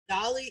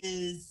Dolly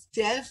is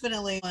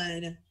definitely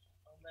one.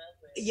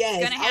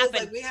 Yes, it's gonna happen.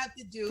 Like, we have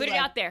to do. Put it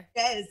out there.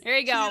 Yes, there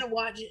you go. She's gonna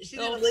watch it. She's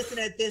gonna listen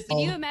at this. Can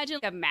you imagine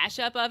a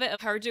mashup of it,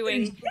 of her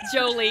doing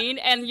Jolene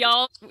and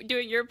y'all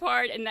doing your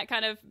part and that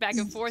kind of back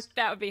and forth?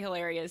 That would be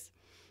hilarious.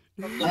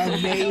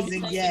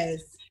 Amazing,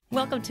 yes.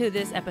 Welcome to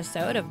this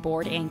episode of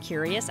Bored and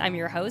Curious. I'm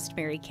your host,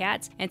 Mary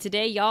Katz, and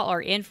today y'all are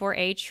in for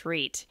a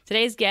treat.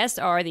 Today's guests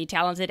are the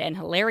talented and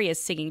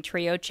hilarious singing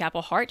trio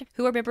Chapel Hart,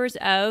 who are members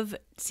of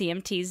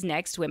CMT's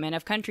Next Women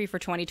of Country for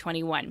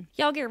 2021.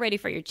 Y'all get ready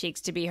for your cheeks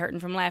to be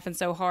hurting from laughing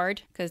so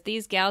hard, because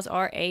these gals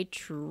are a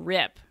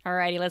trip.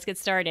 Alrighty, let's get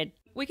started.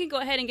 We can go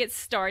ahead and get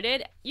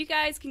started. You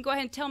guys can go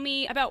ahead and tell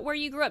me about where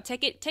you grew up.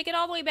 Take it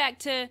all the way back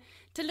to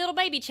little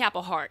baby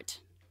Chapel Hart.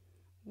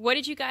 What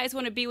did you guys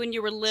want to be when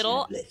you were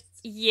little?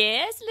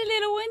 Yes, the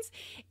little ones.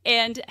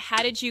 And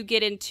how did you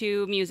get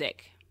into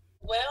music?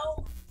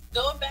 Well,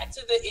 going back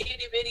to the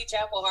itty bitty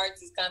Chapel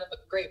Hearts is kind of a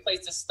great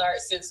place to start,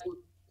 since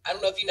I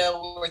don't know if you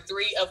know, we're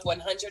 3 of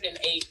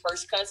 108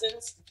 first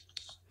cousins.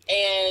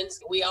 And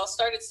we all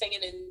started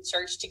singing in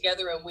church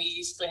together, and we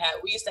used to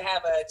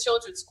have a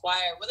children's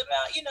choir with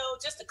about,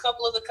 just a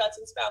couple of the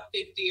cousins, about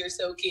 50 or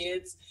so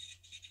kids.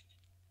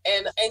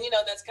 And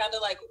that's kind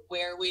of like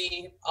where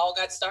we all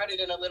got started,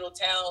 in a little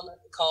town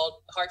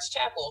called Hart's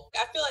Chapel.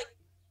 I feel like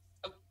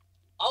I've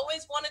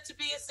always wanted to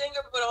be a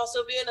singer, but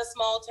also be in a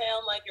small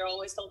town, like, you're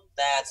always told,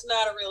 that's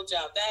not a real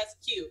job. That's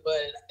cute,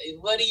 but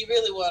what do you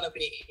really want to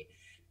be?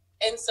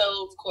 And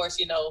so, of course,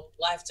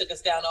 life took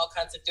us down all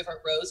kinds of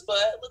different roads,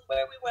 but look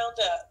where we wound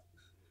up.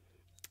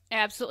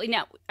 Absolutely.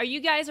 Now,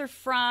 you guys are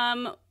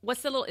from,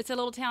 it's a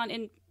little town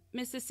in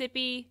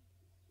Mississippi?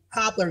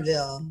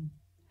 Poplarville.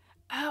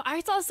 Oh, I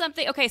saw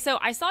something. Okay, so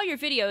I saw your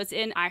videos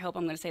in, I hope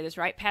I'm going to say this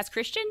right, Past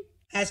Christian?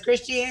 Past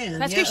Christian.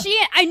 Past Christian.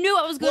 I knew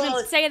I was going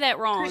to say that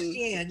wrong.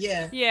 Christian,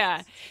 yeah.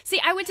 Yeah. See,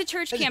 I went to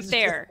church camp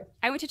there.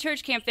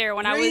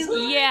 When I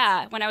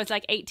was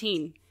like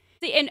 18.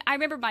 See, and I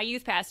remember my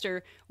youth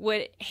pastor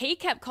he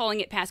kept calling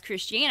it Past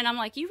Christian, and I'm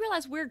like, you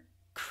realize we're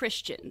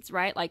Christians,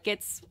 right? Like,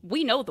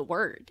 we know the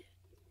word,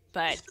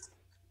 but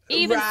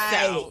even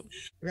so.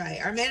 Right.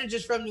 Our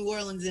manager's from New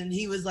Orleans, and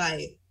he was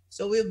like,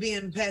 so we'll be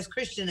in Past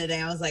Christian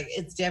today. I was like,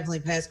 it's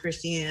definitely Past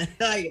Christian.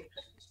 Like,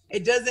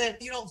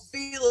 you don't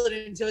feel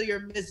it until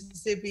you're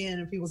Mississippian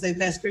and people say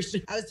Past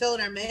Christian. I was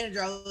telling our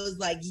manager, I was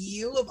like,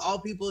 you of all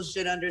people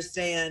should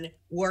understand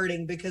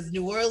wording, because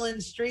New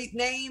Orleans street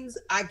names,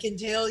 I can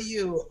tell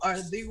you, are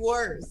the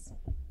worst.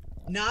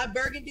 Not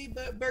Burgundy,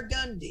 but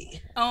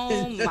Burgundy.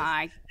 Oh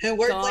my And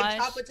words like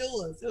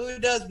Tapatulas. Who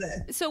does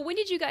that? So when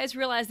did you guys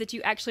realize that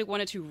you actually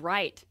wanted to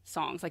write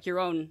songs, like your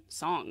own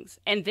songs,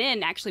 and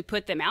then actually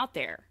put them out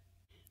there?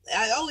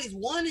 I always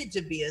wanted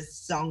to be a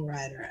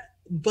songwriter,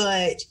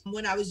 but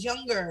when I was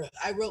younger,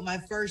 I wrote my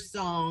first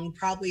song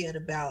probably at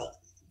about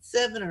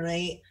 7 or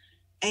 8,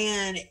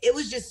 and it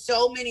was just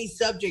so many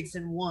subjects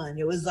in one.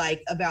 It was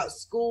like about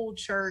school,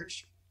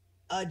 church,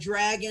 a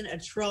dragon, a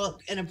truck,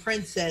 and a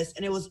princess,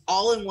 and it was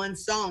all in one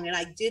song. And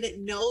I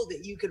didn't know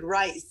that you could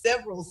write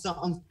several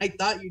songs. I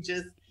thought you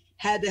just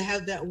had to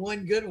have that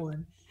one good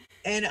one.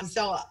 And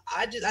so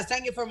I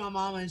sang it for my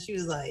mama, and she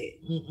was like,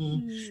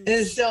 mm-mm.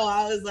 And so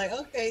I was like,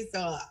 okay.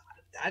 So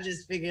I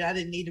just figured I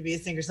didn't need to be a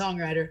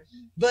singer-songwriter.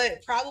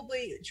 But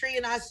probably Trea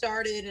and I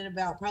started in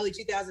about probably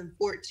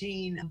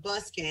 2014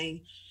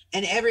 busking.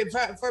 And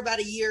for about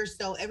a year or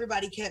so,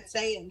 everybody kept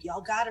saying,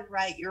 y'all got to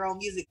write your own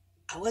music.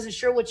 I wasn't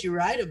sure what you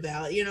write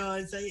about,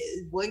 and so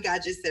one guy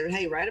just said,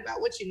 hey, write about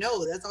what you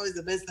know. That's always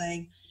the best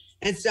thing.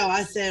 And so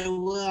I said,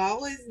 well, I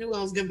always knew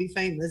I was going to be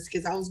famous,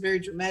 because I was a very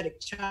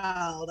dramatic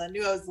child. I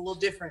knew I was a little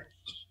different.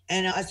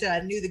 And I said,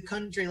 I knew the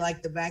country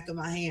like the back of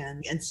my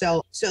hand. And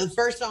so the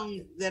first song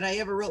that I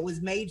ever wrote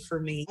was Made for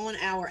Me on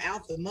our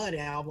Out the Mud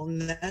album.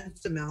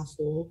 That's a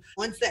mouthful.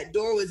 Once that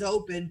door was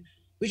open,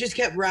 we just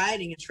kept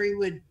writing. Trea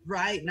would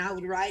write and I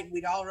would write, and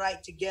we'd all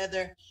write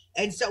together.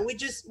 And so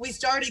we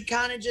started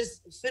kind of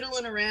just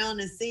fiddling around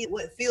and seeing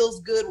what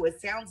feels good,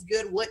 what sounds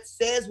good, what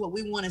says what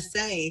we want to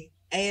say.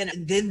 And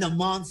then the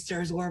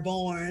monsters were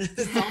born,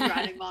 the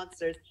songwriting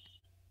monsters.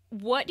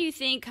 What do you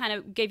think kind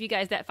of gave you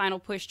guys that final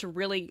push to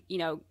really,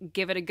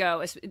 give it a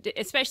go,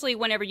 especially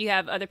whenever you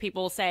have other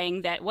people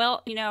saying that,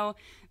 well,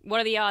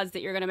 what are the odds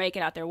that you're going to make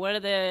it out there?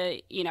 What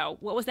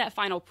was that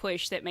final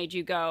push that made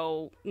you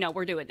go, no,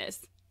 we're doing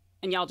this,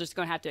 and y'all just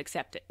going to have to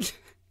accept it?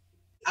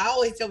 I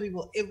always tell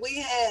people, if we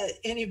had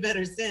any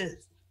better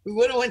sense, we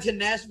would have went to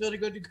Nashville to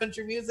go do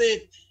country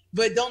music,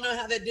 but don't know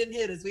how that didn't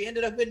hit us. We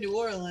ended up in New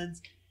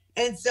Orleans.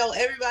 And so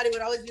everybody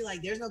would always be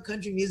like, there's no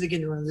country music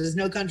in New Orleans. There's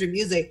no country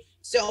music.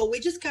 So we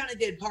just kind of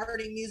did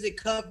party music,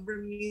 cover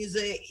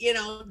music,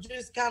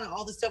 just kind of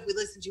all the stuff we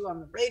listened to on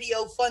the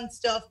radio, fun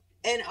stuff.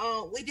 And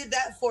we did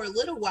that for a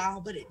little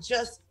while, but it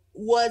just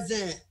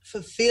wasn't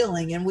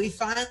fulfilling. And we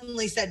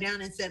finally sat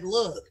down and said,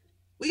 look,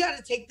 we got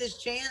to take this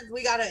chance.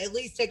 We got to at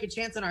least take a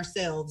chance on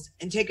ourselves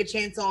and take a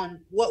chance on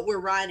what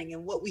we're writing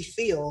and what we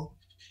feel.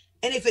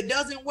 And if it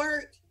doesn't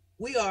work,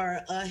 we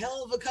are a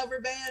hell of a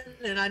cover band,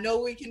 and I know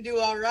we can do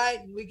all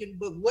right, and we can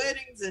book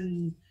weddings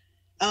and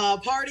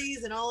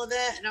parties and all of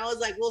that. And I was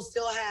like, we'll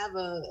still have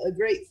a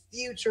great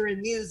future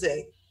in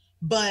music.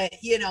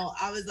 But, you know,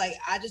 I was like,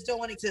 I just don't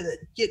want it to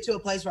get to a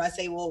place where I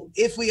say, well,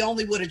 if we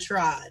only would have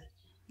tried.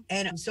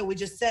 And so we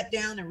just sat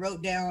down and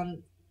wrote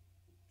down,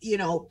 you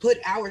know,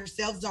 put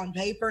ourselves on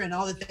paper and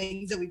all the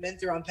things that we've been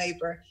through on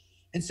paper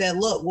and said,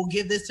 look, we'll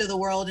give this to the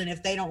world. And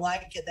if they don't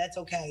like it, that's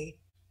okay.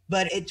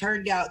 But it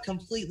turned out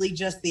completely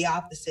just the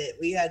opposite.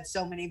 We had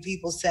so many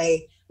people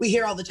say, we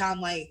hear all the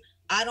time, like,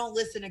 I don't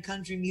listen to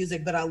country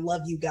music, but I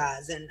love you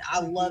guys. And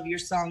I love your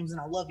songs and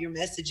I love your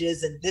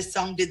messages. And this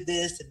song did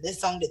this and this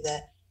song did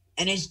that.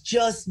 And it's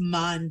just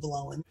mind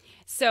blowing.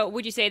 So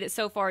would you say that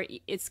so far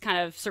it's kind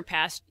of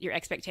surpassed your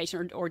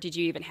expectation, or did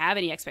you even have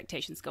any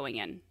expectations going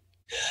in?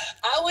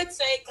 I would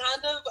say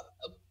kind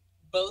of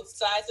both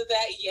sides of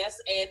that, yes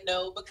and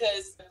no,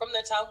 because from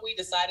the time we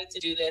decided to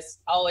do this,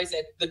 I always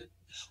said the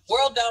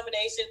world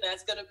domination,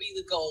 that's going to be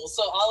the goal.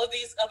 So all of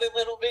these other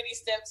little bitty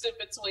steps in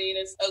between,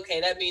 it's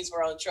okay, that means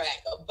we're on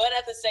track. But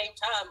at the same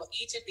time,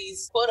 each of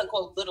these quote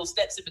unquote little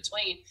steps in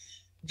between,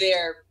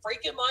 they're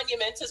freaking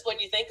monumentous when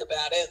you think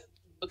about it.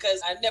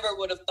 Because I never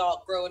would have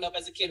thought growing up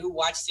as a kid who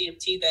watched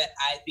CMT that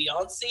I'd be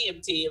on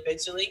CMT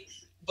eventually.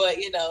 But,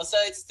 you know, so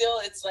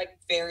it's like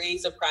very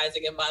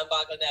surprising and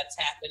mind-boggling that's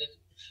happening.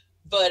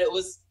 But it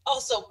was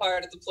also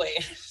part of the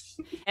plan.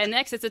 And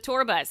next, it's a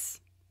tour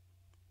bus.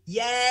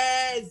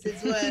 Yes,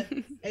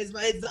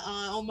 it's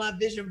on my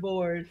vision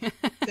board.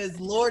 Because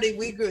Lordy,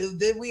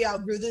 we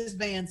outgrew this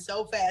band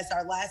so fast.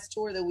 Our last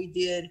tour that we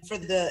did for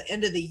the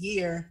end of the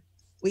year,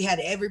 we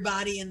had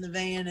everybody in the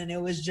van, and it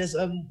was just,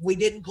 we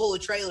didn't pull a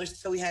trailer,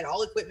 so we had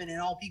all equipment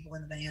and all people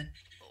in the van.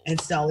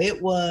 And so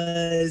it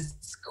was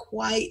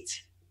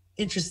quite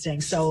interesting.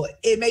 So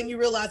it made me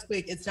realize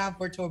quick, it's time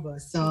for a tour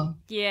bus. So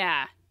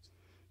yeah.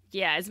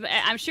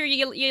 I'm sure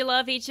you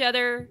love each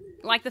other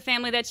like the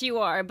family that you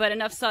are, but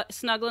enough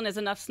snuggling is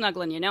enough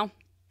snuggling, you know?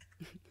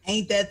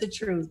 Ain't that the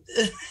truth?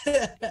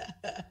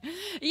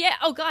 Yeah.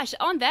 Oh gosh.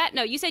 On that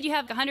note, you said you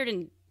have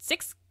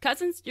 106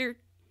 cousins.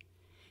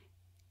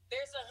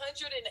 There's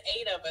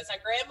 108 of us. Our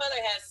grandmother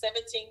has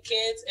 17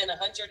 kids and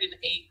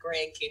 108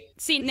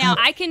 grandkids. See, now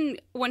I can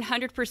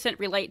 100%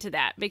 relate to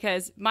that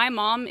because my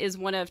mom is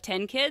one of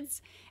 10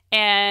 kids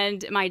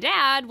and my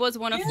dad was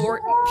one of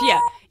 4.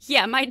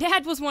 Yeah, my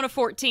dad was one of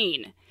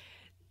 14.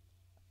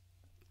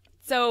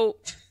 So.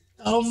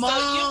 Oh,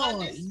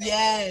 Mom.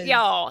 Yes.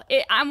 Y'all,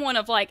 I'm one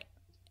of like,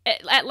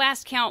 at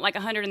last count, like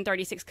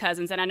 136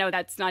 cousins. And I know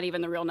that's not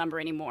even the real number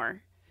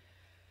anymore.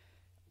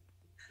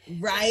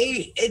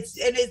 Right.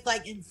 It's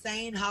like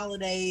insane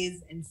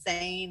holidays,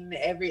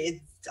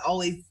 it's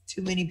always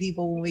too many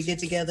people when we get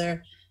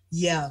together.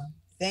 Yeah.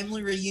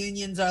 Family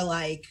reunions are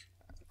like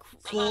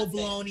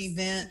full-blown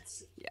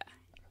events. Yeah.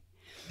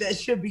 That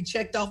should be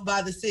checked off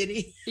by the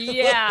city.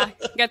 Yeah.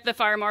 Got the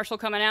fire marshal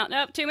coming out.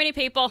 Nope, too many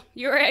people.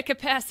 You're at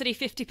capacity,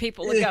 50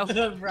 people to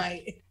go.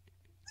 Right.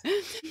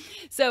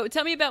 So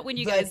tell me about when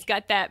you guys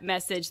got that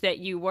message that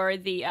you were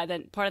the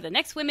part of the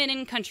Next Women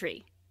in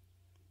Country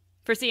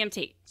for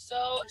CMT.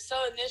 So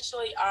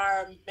initially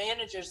our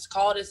managers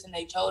called us and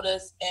they told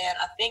us, and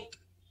I think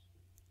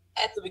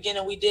at the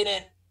beginning we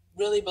didn't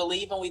really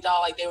believe them. We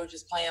thought like they were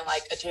just playing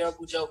like a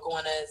terrible joke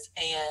on us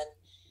and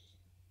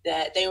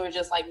that they were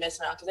just like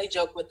messing around because they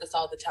joke with us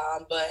all the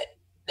time, but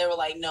they were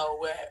like, no,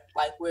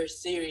 we're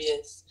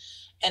serious.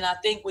 And I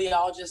think we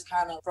all just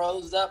kind of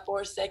froze up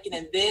for a second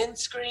and then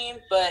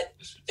screamed, but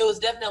it was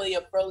definitely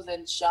a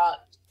frozen shock.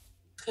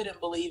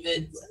 Couldn't believe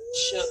it,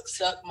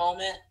 suck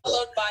moment.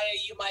 Followed by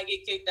you might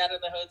get kicked out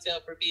of the hotel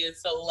for being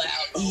so loud.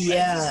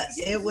 Yeah,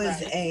 it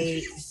was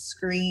a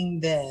scream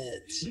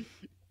that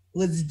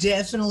was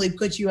definitely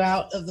put you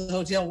out of the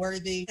hotel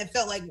worthy. It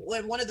felt like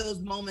one of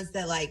those moments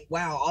that like,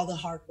 wow, all the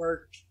hard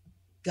work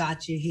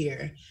got you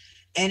here.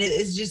 And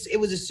it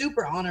was a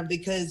super honor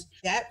because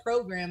that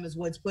program is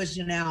what's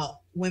pushing out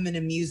women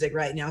in music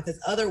right now,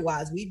 because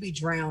otherwise we'd be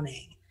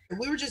drowning.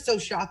 We were just so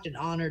shocked and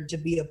honored to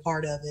be a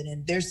part of it.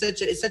 And it's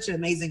such an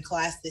amazing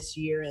class this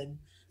year. And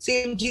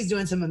CMT's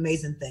doing some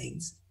amazing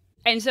things.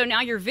 And so now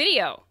your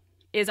video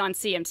is on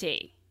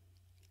CMT.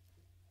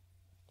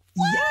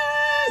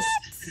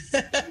 Yes.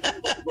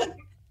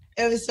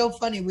 It was so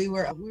funny. We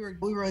were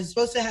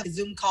supposed to have a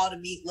Zoom call to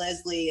meet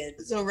Leslie.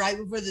 And so right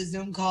before the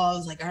Zoom call, I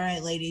was like, all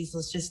right, ladies,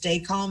 let's just stay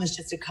calm. It's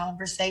just a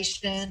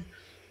conversation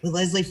with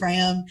Leslie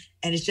Fram,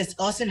 and it's just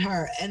us and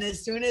her. And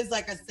as soon as,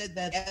 like I said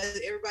that, as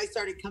everybody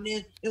started coming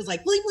in, it was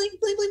like, bling, bling,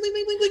 bling, bling, bling,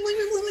 bling, bling, bling,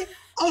 bling, bling, bling.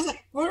 I was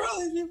like, where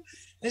are you?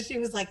 And she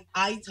was like,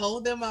 I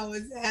told them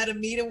had a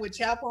meeting with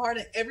Chapel Hart,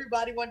 and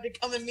everybody wanted to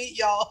come and meet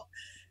y'all.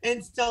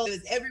 And so it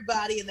was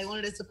everybody, and they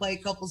wanted us to play a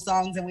couple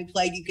songs, and we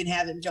played You Can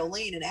Have It,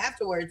 Jolene. And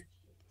afterwards,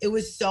 it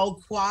was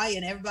so quiet,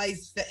 and everybody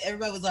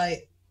was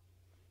like,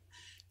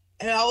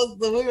 and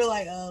we were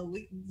like,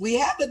 we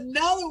have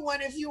another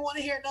one if you want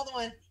to hear another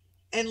one.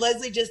 And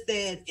Leslie just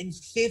said, in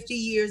 50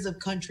 years of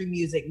country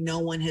music, no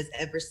one has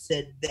ever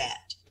said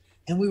that.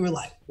 And we were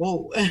like,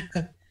 whoa.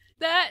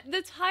 That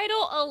the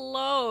title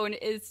alone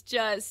is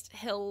just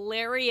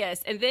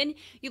hilarious. And then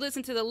you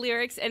listen to the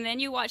lyrics and then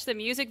you watch the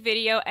music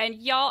video and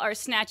y'all are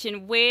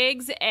snatching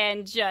wigs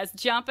and just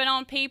jumping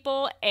on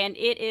people, and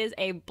it is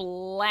a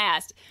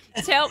blast.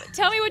 Tell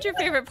me what your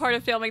favorite part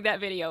of filming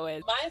that video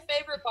is. My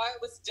favorite part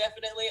was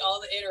definitely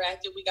all the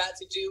interactive we got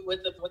to do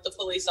with the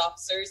police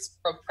officers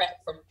from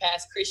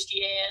past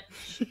Christiane.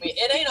 I mean,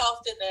 it ain't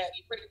often that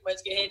you pretty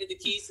much get handed the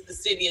keys to the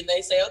city and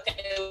they say,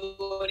 okay,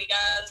 what do you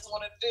guys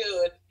want to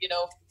do? And, you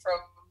know, from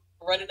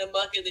running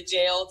amok in the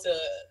jail to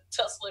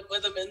tussling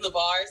with them in the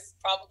bars,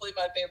 probably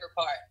my favorite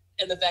part.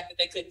 And the fact that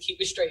they couldn't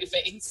keep a straight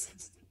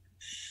face.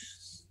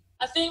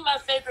 I think my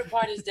favorite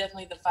part is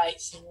definitely the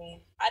fight scene.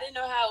 I didn't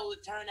know how it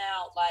would turn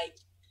out, like,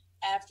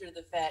 after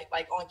the fact.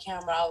 Like, on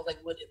camera, I was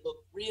like, would it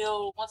look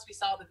real? Once we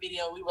saw the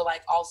video, we were,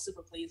 like, all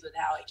super pleased with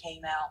how it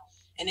came out.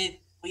 And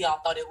we all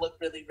thought it looked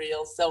really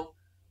real. So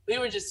we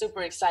were just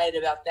super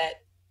excited about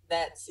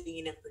that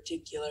scene in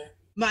particular.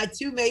 My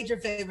two major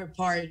favorite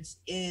parts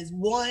is,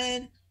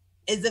 one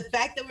is the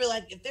fact that we're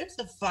like, if there's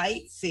a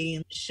fight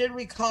scene, should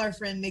we call our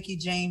friend Mickie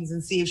James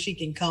and see if she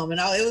can come? And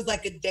it was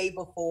like a day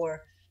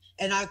before.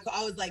 And I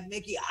was like,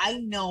 Mickie, I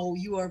know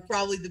you are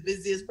probably the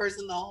busiest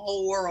person in the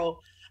whole world.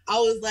 I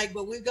was like,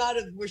 but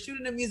we're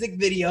shooting a music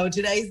video.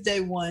 Today's day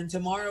one.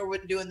 Tomorrow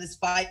we're doing this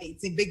fight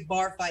scene, big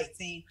bar fight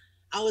scene.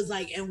 I was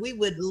like, and we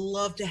would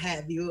love to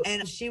have you.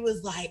 And she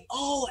was like,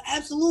 oh,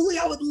 absolutely.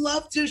 I would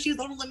love to. She was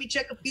like, let me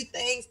check a few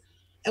things.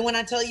 And when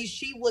I tell you,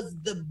 she was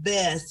the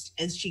best.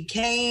 And she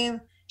came,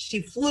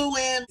 she flew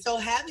in. So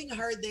having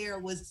her there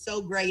was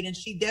so great. And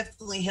she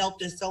definitely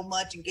helped us so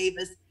much and gave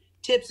us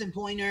tips and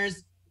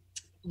pointers.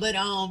 But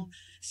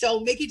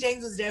so Mickie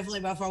James was definitely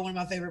by far one of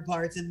my favorite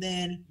parts. And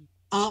then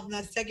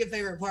my second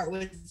favorite part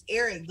was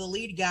Eric, the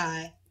lead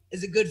guy,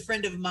 is a good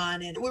friend of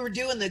mine. And we were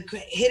doing the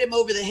hit him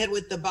over the head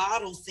with the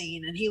bottle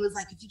scene. And he was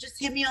like, if you just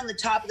hit me on the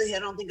top of the head, I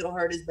don't think it'll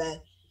hurt as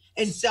bad.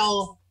 And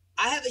so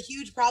I have a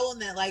huge problem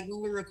that, like, when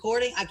we're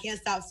recording, I can't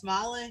stop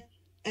smiling.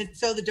 And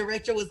so the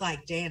director was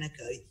like, Danica,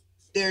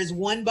 there's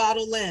one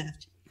bottle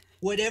left.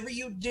 Whatever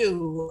you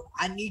do,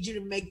 I need you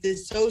to make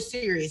this so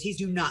serious. He's,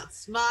 do not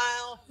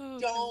smile.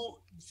 Don't.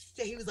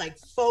 He was like,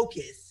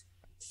 focus.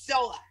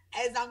 So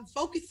as I'm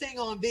focusing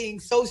on being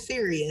so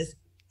serious,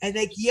 and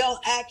they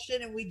yell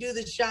action and we do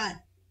the shot,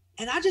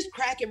 and I just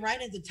crack him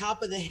right at the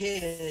top of the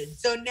head.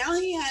 So now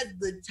he has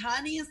the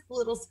tiniest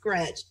little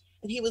scratch.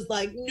 And he was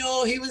like,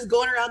 no, he was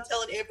going around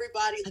telling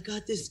everybody, I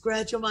got this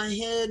scratch on my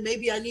head.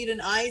 Maybe I need an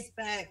ice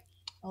pack.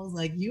 I was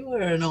like, you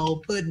are an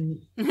old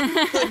pudding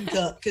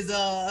cup. Because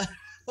I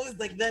was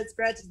like, that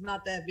scratch is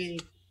not that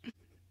big.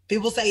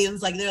 People say, it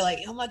was like, they're like,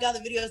 oh my God, the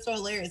video is so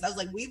hilarious. I was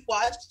like, we've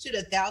watched it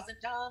 1,000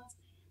 times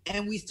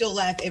and we still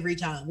laugh every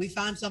time. We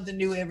find something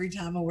new every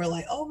time and we're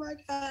like, oh my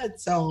God.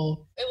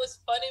 So it was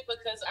funny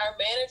because our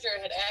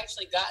manager had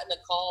actually gotten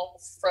a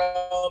call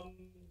from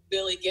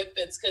Billy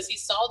Gibbons because he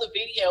saw the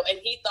video and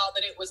he thought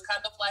that it was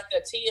kind of like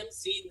a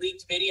TMZ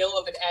leaked video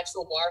of an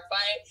actual bar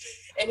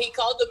fight. And he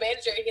called the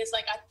manager and he's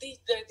like, I think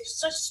they're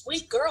such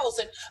sweet girls.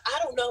 And I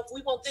don't know if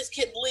we want this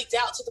kid leaked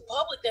out to the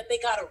public that they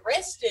got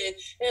arrested.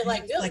 And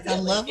like, I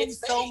love him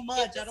so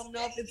much. I don't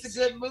know if it's a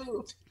good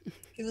move.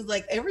 He was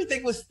like,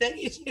 everything was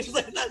staged. He was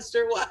like, not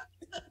sure why.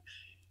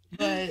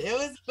 But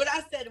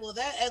I said, well,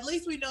 that at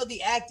least we know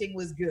the acting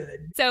was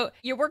good. So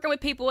you're working with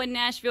people in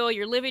Nashville,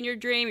 you're living your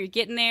dream, you're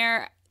getting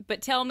there.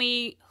 But tell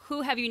me,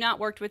 who have you not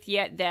worked with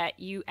yet that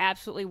you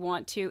absolutely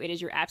want to? It is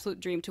your absolute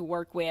dream to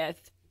work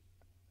with.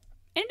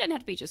 And it doesn't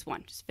have to be just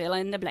one. Just fill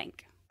in the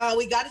blank.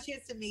 We got a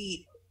chance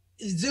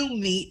to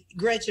Zoom meet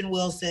Gretchen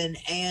Wilson.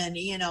 And,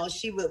 you know,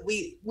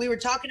 we were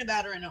talking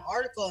about her in an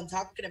article and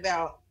talking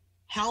about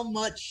how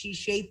much she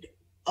shaped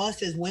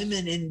us as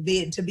women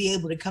and to be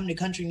able to come to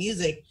country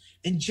music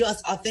and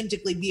just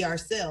authentically be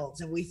ourselves.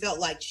 And we felt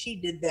like she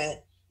did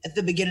that at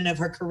the beginning of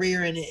her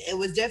career. And it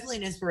was definitely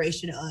an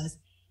inspiration to us.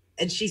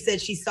 And she said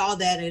she saw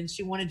that and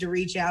she wanted to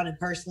reach out and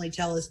personally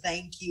tell us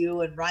thank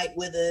you and write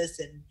with us.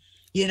 And,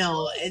 you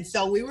know, and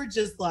so we were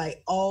just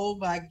like, oh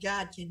my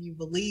God, can you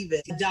believe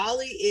it?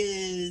 Dolly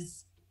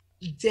is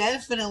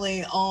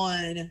definitely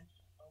on.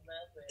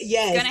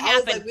 Yes. It's gonna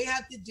happen. I was like, we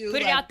have to do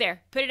Put it out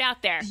there. Put it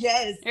out there.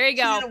 Yes. There you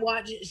go. She's gonna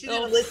watch it. She's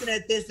gonna listen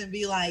at this and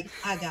be like,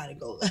 I gotta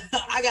go.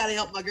 I gotta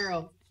help my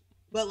girl.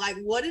 But like,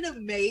 what an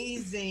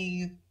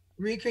amazing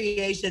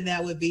recreation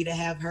that would be to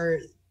have her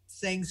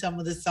sing some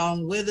of the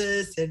song with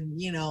us.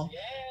 And, you know,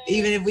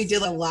 even if we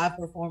did a live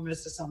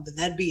performance or something,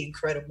 that'd be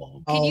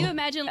incredible. Can you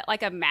imagine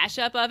like a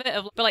mashup of it,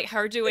 but like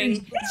her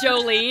doing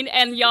Jolene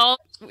and y'all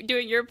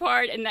doing your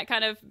part and that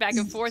kind of back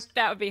and forth?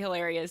 That would be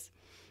hilarious.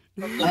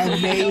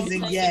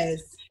 Amazing. Yes.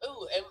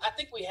 Ooh, and I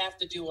think we have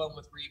to do one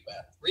with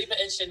Reba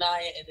and Shania,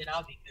 and then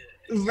I'll be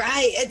good.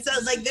 Right. It's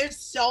like there's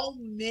so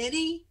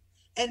many,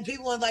 and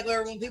people are like,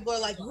 or when people are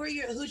like,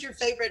 who's your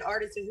favorite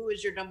artist and who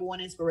is your number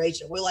one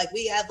inspiration? We're like,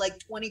 we have like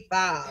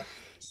 25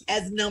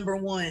 as number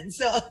one.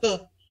 So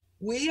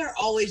we are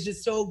always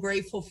just so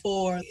grateful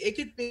for. It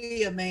could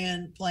be a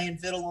man playing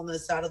fiddle on the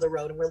side of the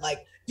road, and we're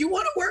like, you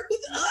want to work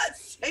with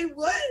us? Say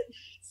what?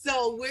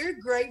 So we're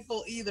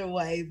grateful either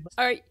way.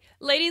 All right,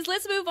 ladies,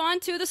 let's move on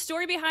to the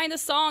story behind the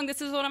song.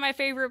 This is one of my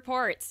favorite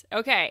parts.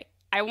 Okay,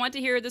 I want to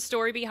hear the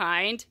story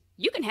behind.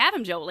 You can have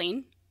him,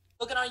 Jolene.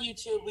 Looking on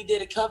YouTube, we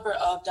did a cover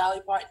of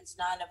Dolly Parton's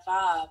 9 to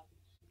 5.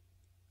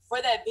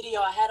 For that video,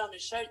 I had on a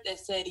shirt that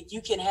said,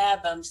 "You can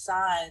have him,"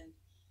 sign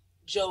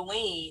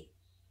Jolene.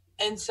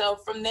 And so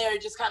from there,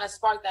 it just kind of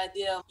sparked the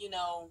idea of,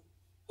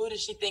 who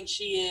does she think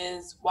she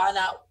is? Why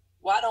not?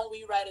 Why don't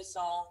we write a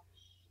song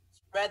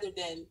rather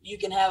than "You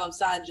can have him,"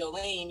 sign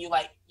Jolene?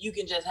 You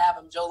can just have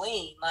him,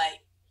 Jolene. Like,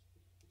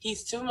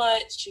 he's too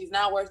much. He's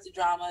not worth the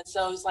drama.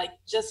 So it's like,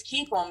 just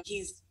keep him.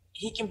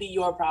 He can be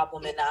your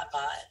problem and not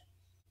mine.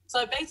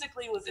 So it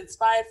basically was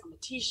inspired from a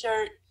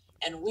t-shirt,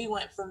 and we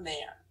went from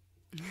there.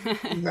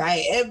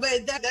 Right.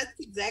 But that's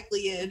exactly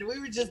it. And we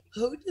were just,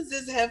 who does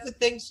this have to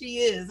think she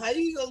is? How are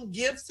you going to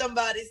give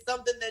somebody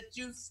something that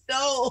you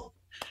stole?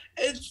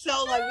 And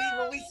so, like,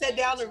 when we sat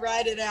down to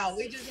write it out,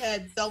 we just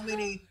had so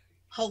many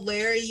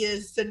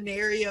hilarious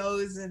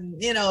scenarios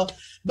and,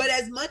 but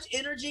as much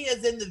energy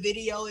as in the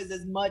video is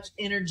as much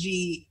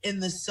energy in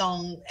the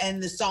song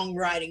and the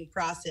songwriting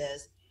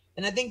process.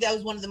 And I think that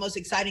was one of the most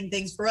exciting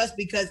things for us,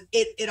 because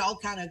it all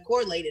kind of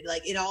correlated.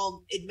 Like,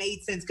 it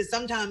made sense, because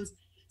sometimes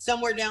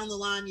somewhere down the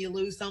line you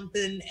lose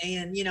something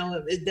and,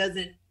 it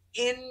doesn't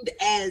end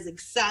as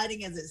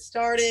exciting as it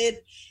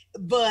started.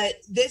 But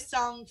this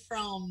song,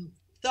 from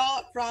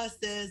thought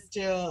process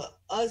to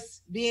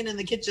us being in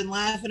the kitchen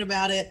laughing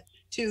about it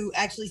to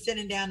actually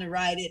sitting down to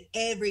write it,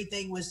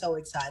 everything was so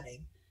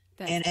exciting.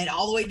 And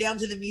all the way down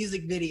to the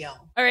music video.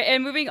 All right,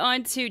 and moving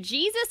on to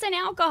Jesus and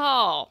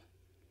Alcohol.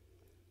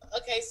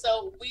 Okay,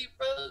 so we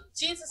wrote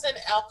Jesus and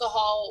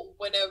Alcohol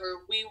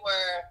whenever we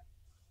were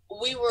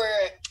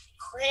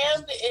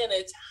crammed in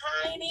a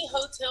tiny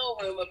hotel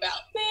room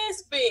about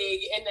this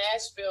big in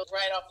Nashville,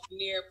 right off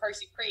near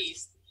Percy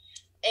Priest.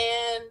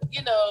 And,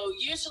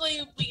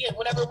 usually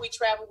whenever we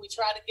travel, we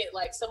try to get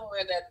like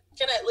somewhere that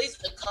can at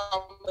least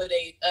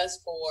accommodate us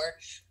for.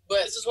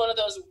 But this is one of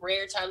those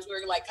rare times we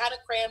were like kind of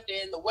crammed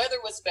in. The weather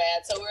was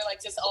bad, so we were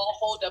like just all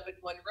holed up in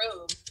one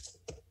room.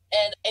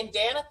 And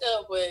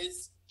Danica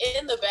was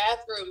in the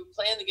bathroom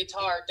playing the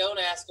guitar. Don't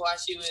ask why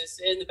she was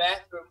in the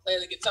bathroom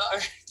playing the guitar.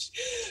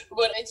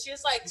 And she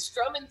was like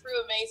strumming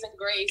through Amazing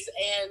Grace.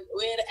 And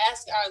we had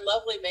asked our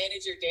lovely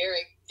manager,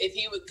 Derek, if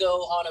he would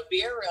go on a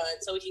beer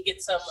run so we could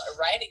get some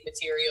writing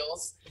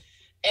materials.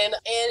 And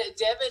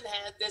Devin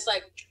had this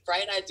like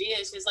bright idea.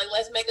 She's like,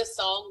 let's make a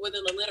song with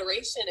an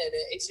alliteration in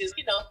it. And she's,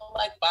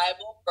 like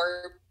Bible,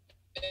 verb,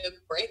 and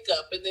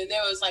breakup. And then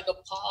there was like a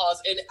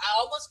pause, and I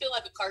almost feel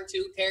like a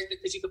cartoon character,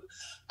 because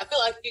I feel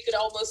like you could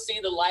almost see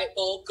the light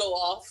bulb go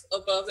off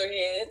above their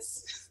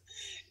heads.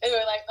 And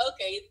we're like,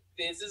 okay,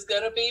 this is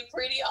gonna be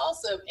pretty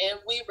awesome. And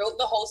we wrote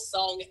the whole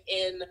song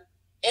in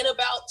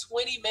about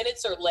 20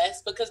 minutes or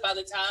less, because by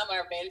the time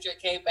our manager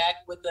came back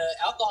with the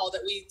alcohol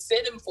that we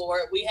sent him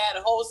for, we had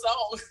a whole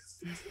song.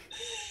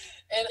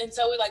 and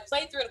so we like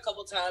played through it a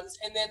couple times,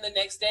 and then the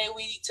next day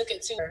we took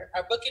it to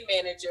our booking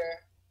manager.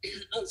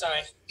 I'm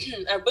sorry,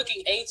 our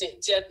booking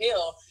agent, Jeff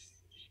Hill,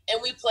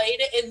 and we played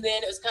it, and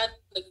then it was kind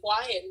of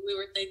quiet, and we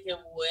were thinking,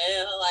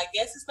 well, I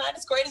guess it's not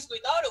as great as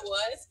we thought it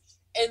was.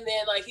 And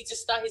then like he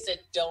said,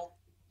 don't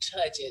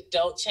touch it,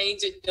 don't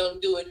change it,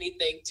 don't do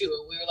anything to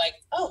it. We were like,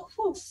 oh,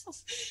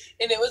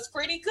 and it was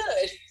pretty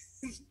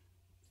good.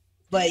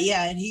 But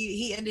yeah, and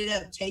he ended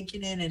up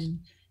taking it, and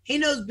he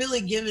knows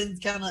Billy Gibbons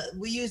kind of,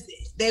 we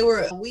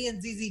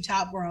and ZZ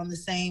Top were on the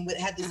same,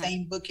 had the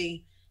same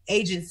booking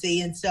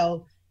agency. And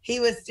so he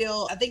was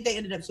still, I think they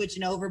ended up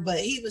switching over, but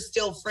he was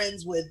still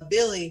friends with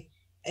Billy.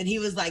 And he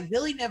was like,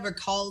 Billy never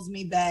calls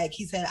me back.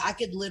 He said, I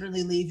could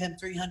literally leave him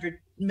 300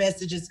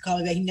 messages to call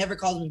me back. He never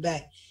calls me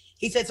back.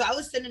 He said, so I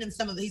was sending him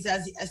he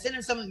said, I sent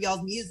him some of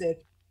y'all's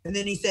music. And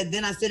then he said,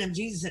 then I sent him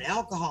Jesus and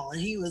Alcohol.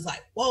 And he was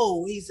like,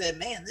 whoa. He said,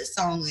 man, this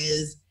song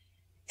is,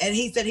 and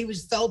he said he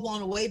was so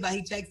blown away by,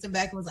 he texted him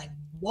back and was like,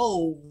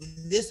 whoa,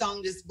 this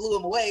song just blew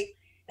him away.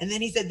 And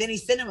then he said, then he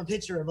sent him a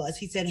picture of us.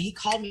 He said, he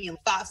called me in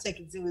 5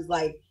 seconds. It was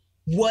like,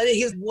 what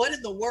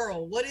in the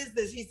world? What is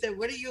this? He said,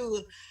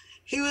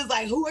 he was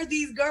like, who are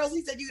these girls?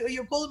 He said,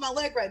 you're pulling my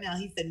leg right now.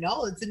 He said,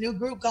 no, it's a new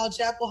group called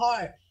Chapel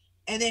Hart.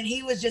 And then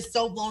he was just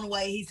so blown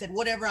away. He said,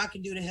 whatever I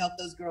can do to help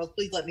those girls,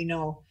 please let me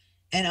know.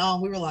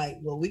 And we were like,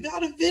 well, we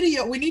got a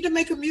video. We need to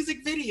make a music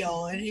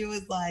video. And he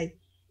was like,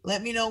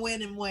 let me know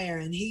when and where.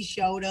 And he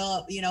showed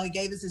up, he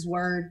gave us his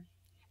word,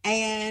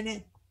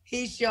 and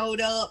he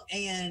showed up,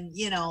 and,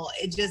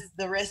 it just,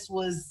 the rest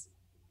was,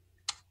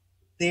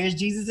 there's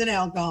Jesus and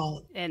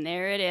Alcohol. And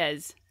there it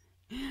is.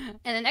 And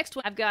the next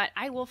one I've got,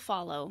 I Will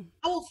Follow.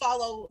 I Will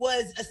Follow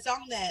was a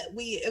song that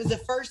it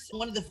was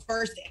one of the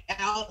first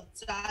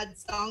outside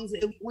songs.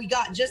 We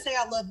got Just Say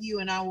I Love You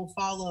and I Will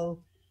Follow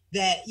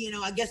that,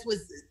 I guess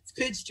was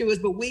pitched to us,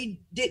 but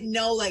we didn't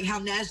know like how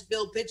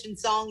Nashville pitching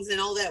songs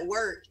and all that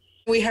worked.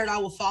 We heard I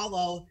Will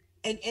Follow,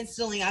 and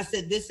instantly I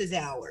said, this is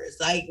ours.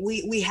 Like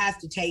we have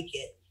to take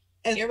it.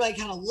 And everybody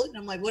kind of looked, and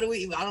I'm like,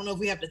 I don't know if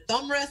we have to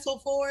thumb wrestle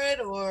for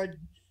it, or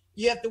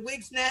you have to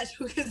wig snatch.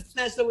 Who can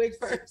snatch the wig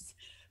first?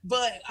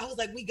 But I was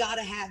like, we got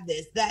to have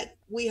this. That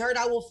we heard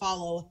I Will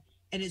Follow,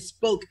 and it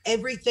spoke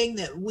everything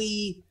that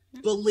we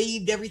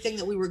believed, everything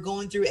that we were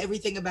going through,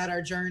 everything about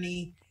our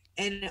journey.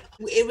 And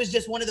it was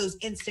just one of those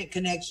instant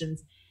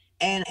connections.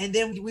 And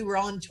then we were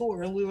on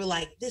tour and we were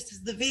like, this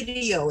is the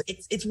video.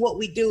 It's what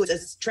we do.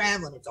 It's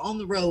traveling. It's on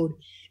the road.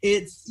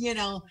 It's, you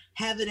know,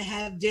 having to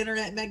have dinner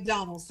at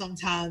McDonald's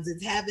sometimes.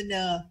 It's having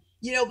to,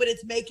 you know, but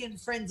it's making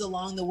friends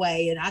along the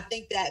way. And I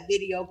think that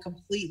video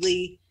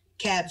completely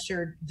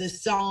captured the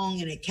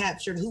song, and it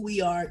captured who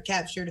we are. It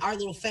captured our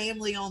little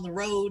family on the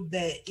road.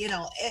 That, you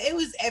know, it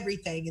was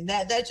everything. And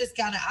that just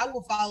kind of, I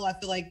Will Follow, I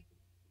feel like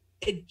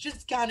it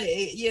just kind of,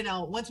 you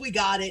know, once we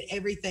got it,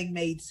 everything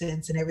made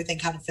sense and everything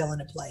kind of fell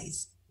into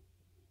place.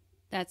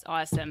 That's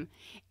awesome.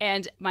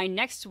 And my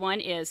next one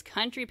is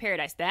Country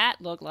Paradise.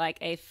 That looked like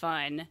a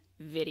fun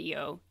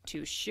video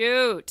to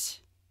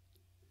shoot.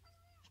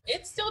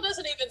 It still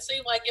doesn't even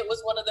seem like it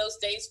was one of those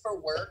days for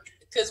work,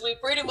 because we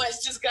pretty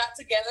much just got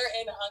together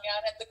and hung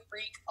out at the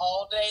creek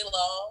all day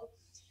long.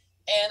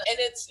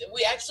 And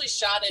we actually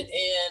shot it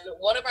in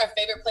one of our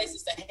favorite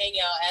places to hang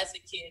out as a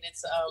kid.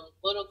 It's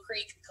a little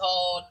creek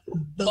called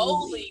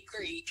Bowley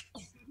Creek.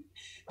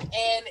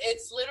 And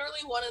it's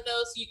literally one of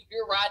those,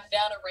 you're riding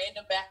down a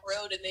random back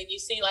road and then you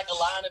see like a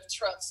line of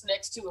trucks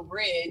next to a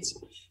bridge,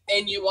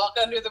 and you walk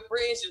under the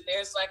bridge and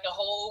there's like a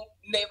whole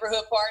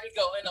neighborhood party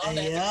going on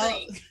at the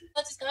creek.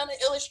 That's just kind of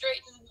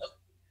illustrating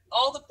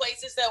all the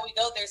places that we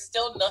go. There's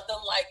still nothing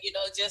like, you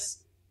know,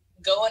 just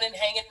going and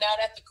hanging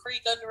out at the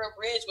creek under a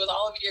bridge with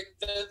all of your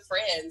good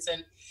friends.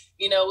 And,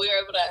 you know, we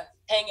were able to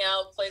hang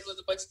out, play with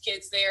a bunch of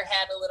kids there,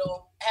 had a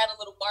little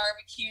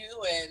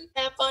barbecue and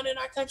have fun in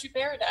our country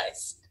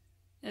paradise.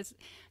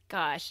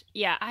 Gosh,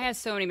 yeah, I have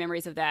so many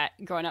memories of that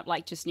growing up,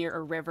 like just near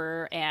a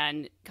river,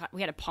 and we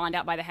had a pond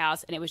out by the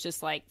house, and it was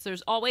just like, so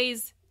there's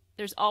always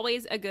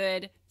a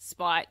good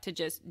spot to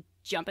just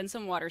jump in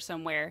some water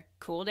somewhere,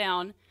 cool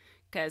down,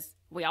 because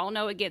we all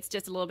know it gets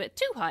just a little bit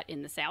too hot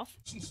in the South.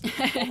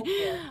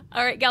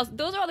 All right, gals,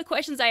 those are all the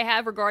questions I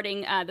have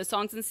regarding the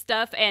songs and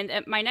stuff. And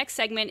my next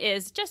segment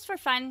is just for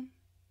fun.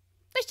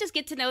 Let's just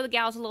get to know the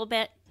gals a little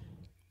bit.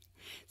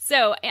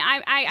 So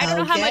I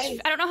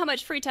don't know how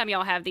much free time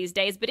y'all have these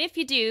days, but if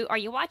you do, are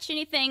you watching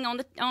anything on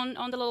the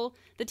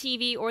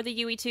TV or the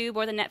YouTube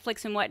or the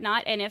Netflix and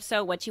whatnot? And if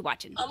so, what you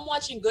watching? I'm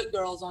watching Good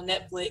Girls on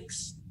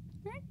Netflix.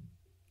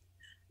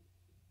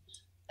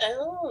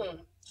 Oh,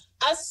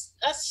 I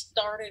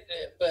started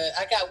it, but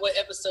I got one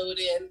episode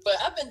in. But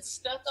I've been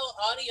stuck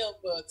on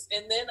audiobooks,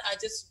 and then I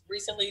just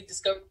recently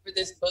discovered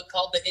this book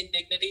called The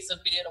Indignities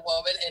of Being a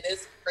Woman, and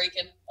it's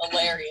freaking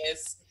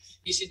hilarious.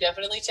 You should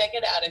definitely check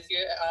it out if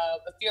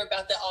you're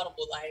about the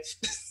Audible life.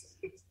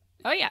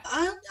 Oh yeah.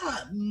 I'm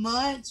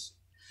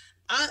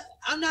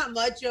not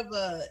much of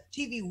a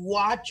TV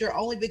watcher,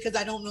 only because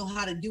I don't know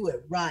how to do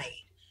it right.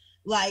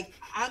 Like,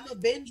 I'm a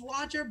binge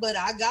watcher, but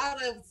I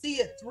gotta see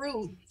it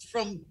through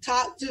from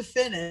top to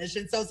finish.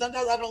 And so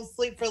sometimes I don't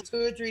sleep for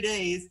 2 or 3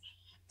 days.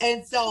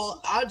 And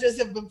so I just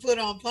have been put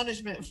on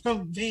punishment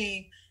from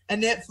being a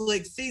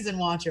Netflix season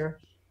watcher.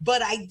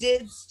 But I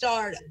did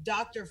start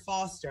Dr.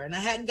 Foster, and I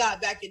hadn't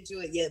got back into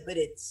it yet, but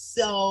it's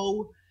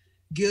so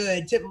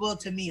good. Well,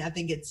 to me, I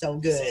think it's so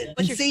good.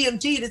 And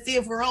CMT to see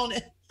if we're on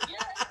it.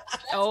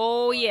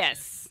 Oh,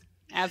 yes.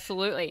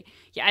 Absolutely.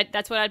 Yeah,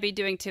 that's what I'd be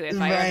doing, too,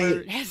 if I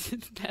ever had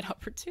that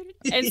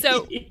opportunity. And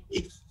so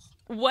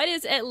what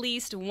is at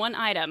least one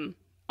item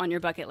on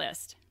your bucket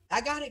list? I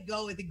got to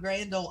go with the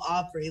Grand Ole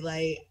Opry.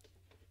 Like,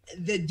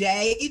 the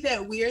day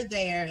that we're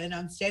there and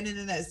I'm standing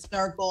in that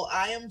circle,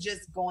 I am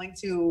just going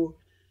to...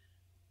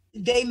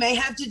 They may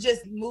have to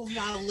just move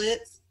my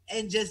lips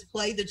and just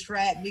play the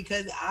track,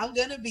 because I'm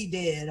gonna be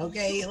dead,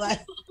 okay? Like,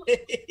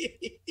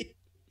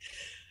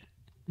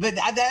 but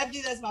I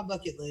think that's my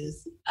bucket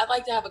list. I'd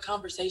like to have a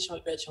conversation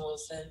with Gretchen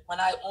Wilson. When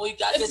we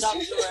got to talk to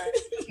her,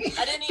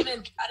 I didn't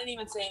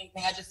even say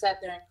anything. I just sat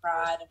there and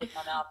cried and with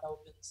my mouth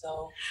open.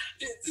 So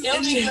it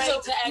would be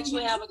great to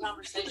actually have a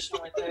conversation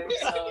with her.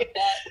 So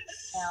that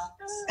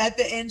counts. At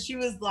the end, she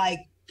was like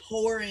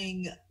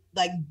pouring,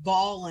 like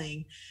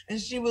bawling, and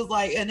she was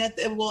like, and at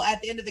the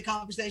end of the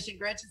conversation,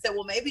 Gretchen said,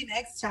 well, maybe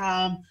next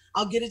time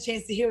I'll get a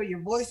chance to hear what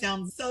your voice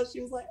sounds. So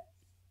she was like,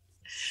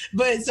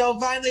 but so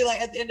finally, like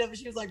at the end of it,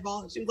 she was like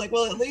bawling. She was like,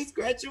 well, at least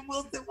Gretchen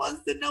Wilson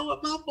wants to know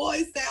what my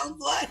voice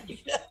sounds like.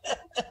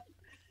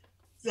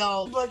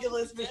 So bucket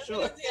list for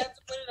sure. You have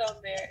to put it on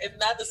there. If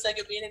not, the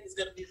second meeting is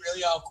going to be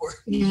really awkward.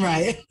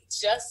 Right.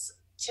 Just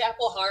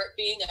Chapel Hart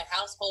being a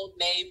household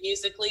name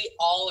musically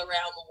all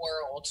around the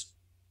world,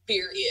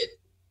 period.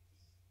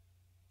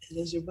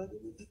 Is your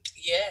bucket list?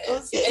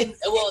 Yes. Okay. And,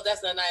 well,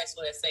 that's a nice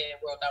way of saying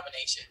world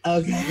domination.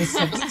 Okay.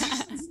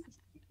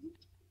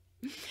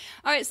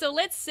 All right, so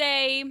let's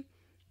say,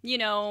 you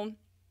know,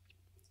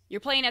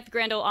 you're playing at the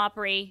Grand Ole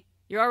Opry,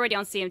 you're already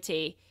on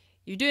CMT,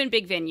 you're doing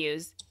big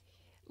venues.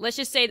 Let's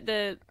just say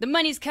the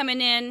money's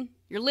coming in,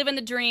 you're living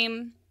the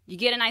dream, you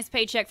get a nice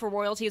paycheck for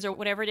royalties or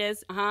whatever it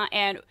is,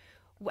 and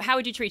how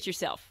would you treat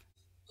yourself?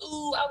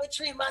 ooh, I would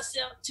treat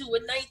myself to a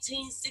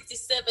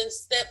 1967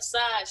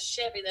 step-side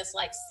Chevy that's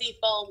like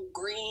seafoam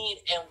green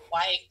and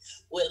white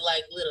with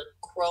like little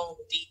chrome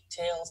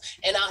details.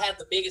 And I'll have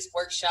the biggest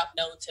workshop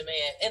known to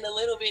man and a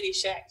little bitty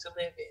shack to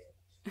live in.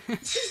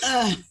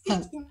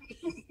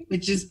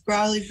 Which is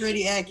probably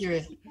pretty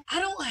accurate. I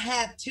don't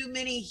have too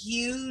many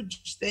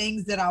huge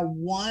things that I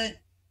want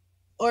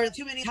or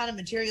too many kind of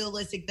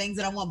materialistic things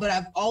that I want, but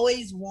I've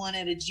always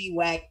wanted a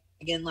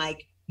G-Wagon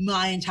like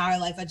my entire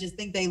life. I just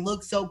think they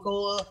look so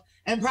cool.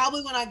 And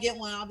probably when I get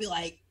one, I'll be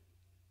like,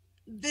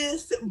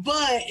 this,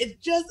 but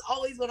it's just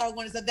always what I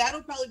wanted. So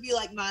that'll probably be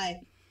like my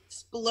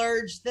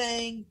splurge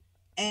thing.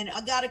 And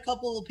I got a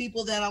couple of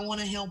people that I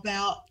want to help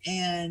out.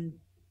 And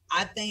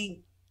I think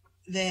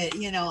that,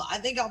 I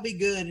think I'll be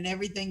good and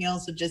everything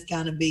else will just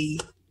kind of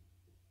be,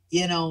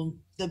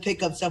 the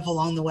pickup stuff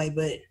along the way.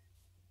 But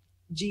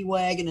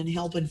G-Wagon and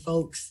helping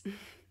folks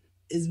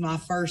is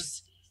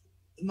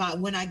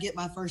when I get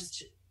my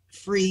first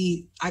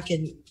free, I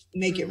can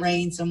make it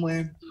rain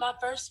somewhere. My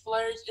first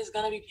splurge is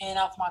going to be paying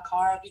off my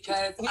car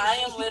because I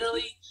am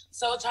literally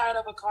so tired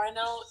of a car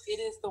note. It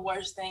is the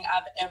worst thing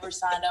I've ever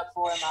signed up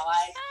for in my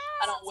life.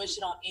 I don't wish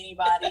it on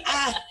anybody.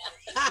 Anybody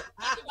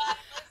listening,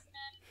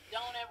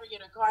 don't ever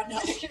get a car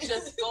note.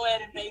 Just go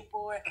ahead and pay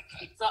for it.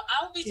 So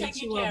I'll be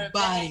taking care of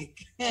that.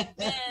 And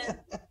then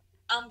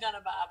I'm going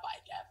to buy a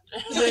bike after.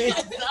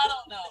 I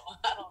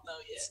don't know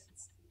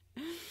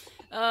yet.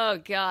 Oh,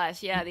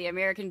 gosh. Yeah, the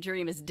American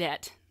dream is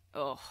debt.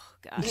 Oh,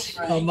 gosh.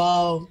 Right. Come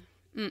on.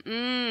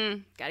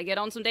 Gotta get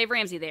on some Dave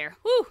Ramsey there.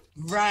 Woo.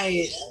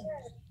 Right.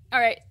 All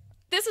right.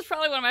 This is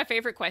probably one of my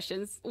favorite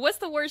questions. What's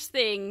the worst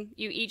thing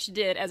you each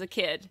did as a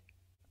kid?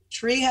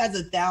 Tree has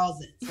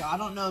 1,000, so I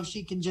don't know if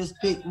she can just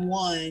pick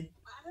one.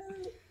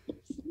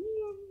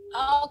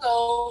 I'll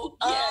go.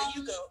 Yeah,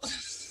 you go.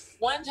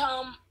 One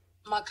time,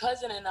 my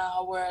cousin and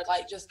I were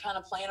like just kind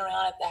of playing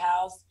around at the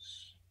house.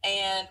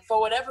 And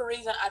for whatever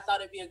reason, I thought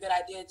it'd be a good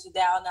idea to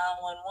dial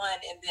 911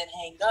 and then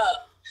hang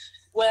up.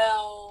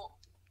 Well,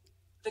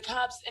 the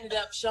cops ended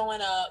up showing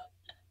up.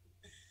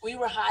 We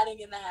were hiding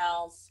in the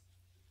house.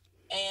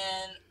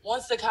 And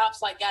once the cops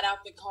got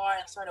out the car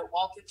and started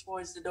walking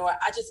towards the door,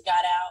 I just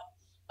got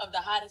out of the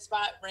hiding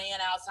spot, ran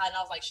outside, and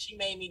I was like, she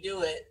made me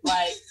do it.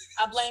 I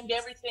blamed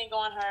everything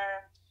on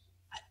her.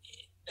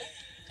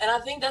 And I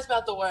think that's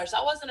about the worst.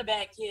 I wasn't a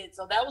bad kid,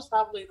 so that was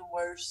probably the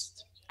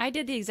worst. I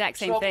did the exact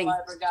same thing. I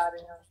ever got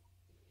in.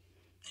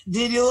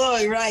 Did you,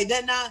 Lord? Right.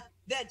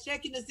 That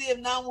checking to see if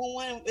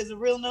 911 is a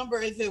real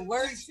number, if it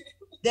works,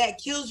 that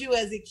kills you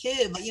as a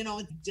kid.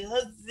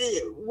 Does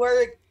it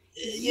work?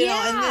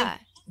 And then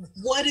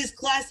what is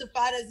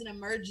classified as an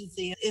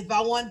emergency? If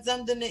I want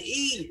something to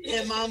eat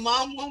and my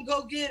mom won't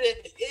go get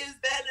it, is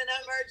that an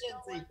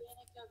emergency?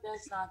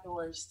 That's not the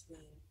worst thing.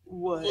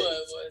 What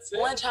was it?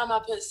 One time I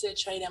put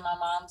citrate in my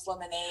mom's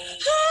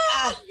lemonade.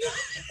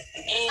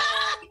 And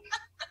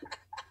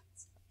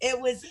it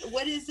was,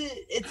 what is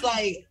it? It's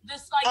like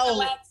this the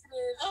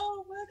laxative.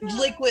 Oh my God.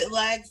 Liquid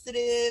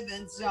laxative.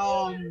 And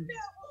so,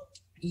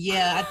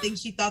 I think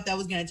she thought that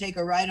was going to take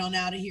her right on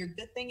out of here.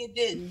 Good thing it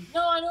didn't.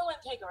 No, I don't want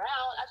to take her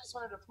out. I just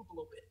wanted to poop a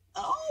little bit.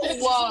 Oh,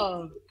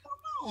 whoa.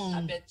 Come on.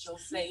 I bet you'll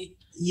say,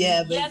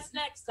 yeah, but yes,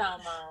 next time,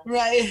 Mom.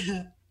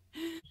 Right.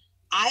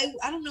 I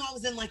don't know, I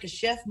was in a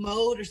chef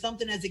mode or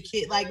something as a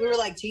kid. We were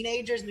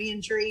teenagers, me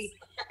and Tree,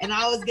 and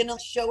I was gonna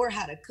show her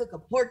how to cook a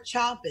pork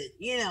chop.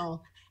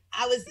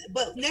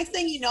 But next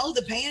thing you know,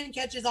 the pan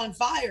catches on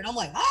fire, and I'm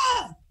like,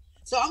 ah!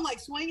 So I'm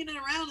swinging it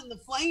around, and the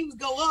flames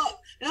go up,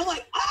 and I'm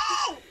like,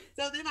 ah!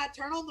 So then I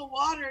turn on the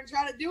water and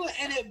try to do it,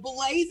 and it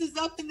blazes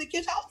up in the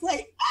kitchen. I was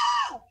like,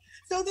 ah!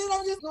 So then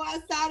I just go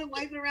outside and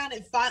wave it around,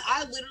 and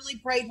I literally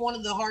prayed one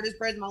of the hardest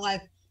prayers in my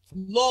life.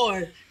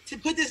 Lord, to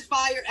put this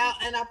fire out,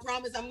 and I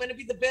promise I'm going to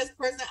be the best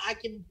person I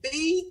can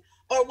be,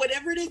 or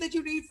whatever it is that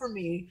you need from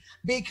me,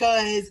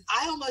 because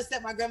I almost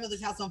set my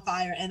grandmother's house on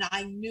fire, and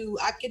I knew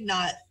I could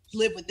not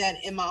live with that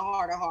in my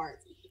heart of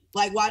hearts.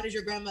 Why does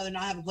your grandmother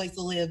not have a place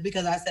to live?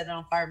 Because I set it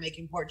on fire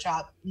making pork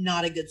chop.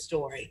 Not a good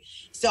story.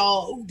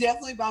 So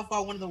definitely by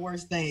far one of the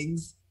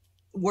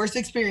worst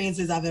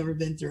experiences I've ever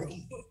been through.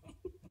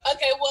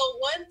 Okay, well,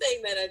 one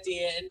thing that I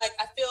did,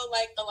 I feel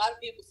like a lot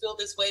of people feel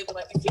this way,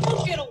 but if you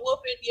don't get a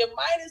whooping, you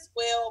might as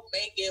well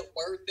make it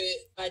worth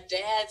it. My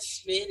dad,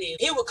 Smitty,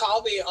 he would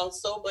call me on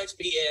so much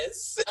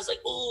BS. I was like,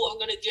 oh, I'm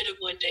going to get it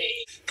one day.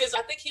 Because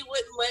I think he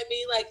wouldn't let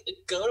me,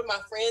 go to my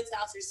friend's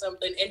house or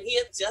something. And he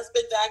had just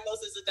been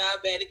diagnosed as a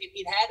diabetic, and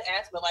he'd had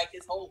asthma,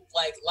 his whole,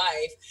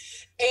 life.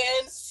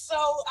 And so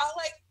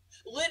I,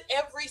 lit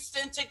every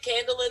scented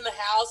candle in the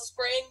house,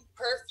 spraying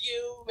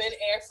perfume and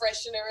air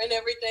freshener and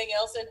everything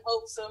else in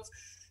hopes of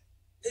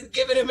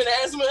giving him an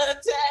asthma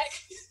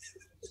attack.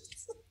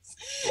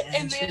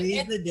 And then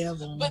he's the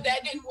devil. But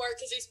that didn't work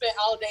because he spent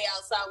all day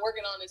outside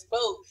working on his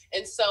boat.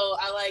 And so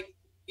I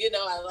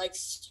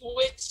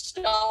switched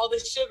all the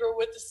sugar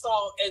with the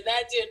salt, and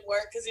that didn't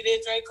work because he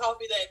didn't drink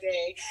coffee that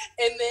day.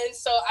 And then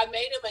so I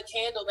made him a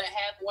candle that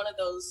had one of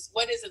those,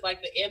 what is it,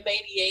 the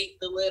M88,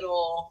 the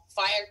little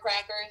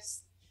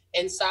firecrackers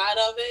inside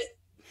of it.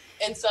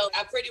 And so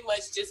I pretty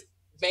much just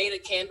made a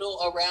candle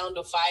around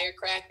a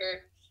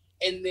firecracker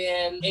and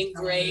then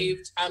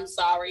engraved "I'm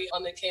sorry"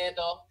 on the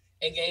candle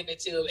and gave it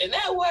to him, and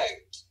that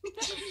worked. No!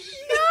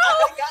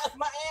 I got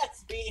my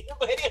ass beat,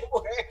 but it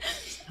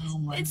worked. Oh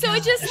my so God.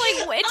 it just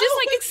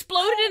like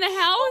exploded in the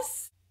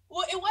house.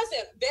 Well, it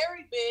wasn't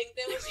very big.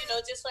 There was,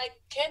 just like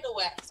candle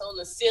wax on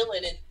the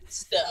ceiling and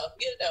stuff,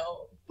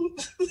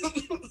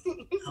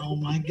 Oh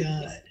my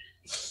God.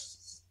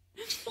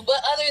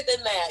 But other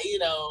than that,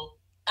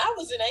 I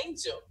was an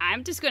angel.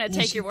 I'm just going to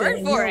take your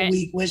word for it.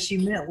 Week, what she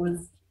meant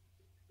was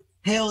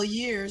hell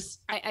years.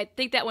 I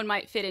think that one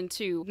might fit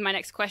into my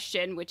next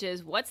question, which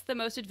is, what's the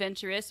most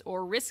adventurous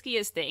or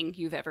riskiest thing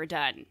you've ever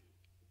done?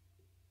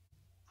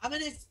 I'm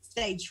going to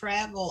say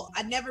travel.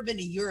 I'd never been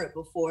to Europe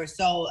before.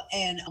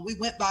 And we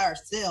went by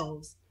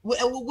ourselves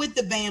with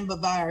the band,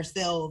 but by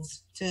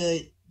ourselves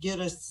to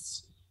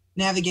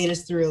navigate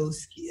us through,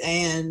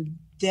 and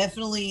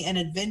definitely an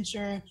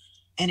adventure.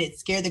 And it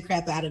scared the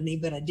crap out of me,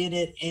 but I did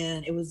it.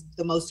 And it was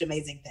the most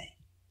amazing thing.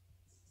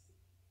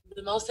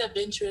 The most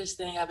adventurous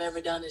thing I've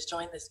ever done is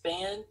join this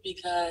band,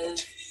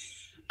 because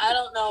I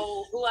don't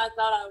know who I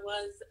thought I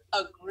was,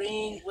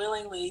 agreeing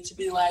willingly to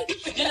be like,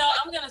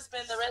 I'm going to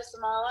spend the rest of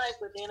my life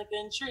with Danica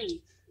and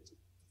Trea.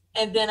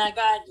 And then I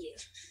got here.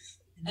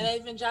 And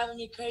they've been driving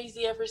me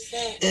crazy ever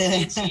since.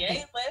 And she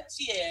ain't left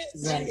yet.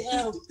 Right.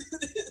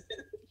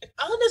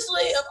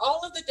 Honestly, of all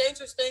of the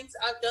dangerous things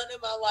I've done in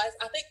my life,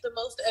 I think the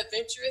most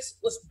adventurous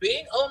was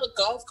being on a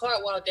golf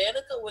cart while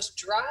Danica was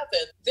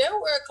driving. There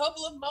were a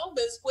couple of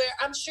moments where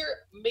I'm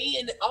sure me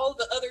and all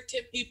the other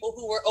 10 people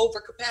who were over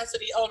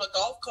capacity on a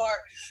golf cart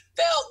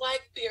felt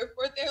like fear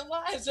for their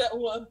lives at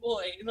one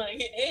point,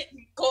 like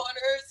hitting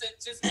corners and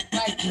just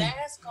like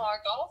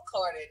NASCAR golf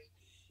karting.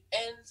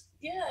 And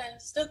yeah,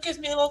 it still gives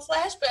me a little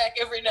flashback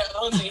every now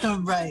and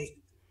then. Right.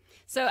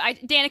 So,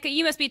 Danica,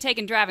 you must be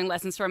taking driving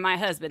lessons from my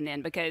husband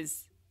then,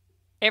 because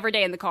every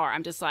day in the car,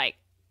 I'm just like...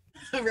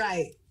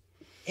 Right.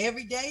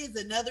 Every day is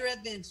another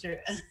adventure.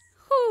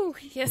 Whew,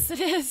 yes, it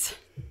is.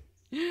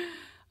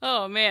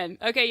 Oh, man.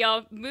 Okay,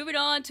 y'all, moving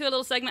on to a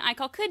little segment I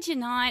call Could You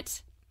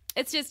Not?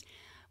 It's just,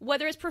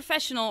 whether it's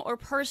professional or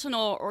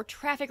personal or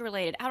traffic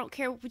related, I don't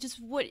care,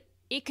 just what...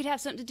 It could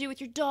have something to do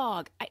with your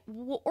dog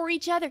or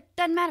each other.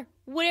 Doesn't matter.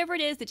 Whatever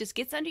it is that just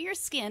gets under your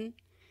skin,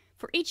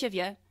 for each of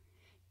you,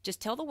 just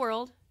tell the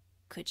world,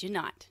 could you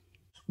not?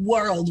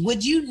 World,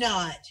 would you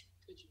not?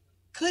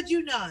 Could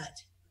you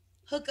not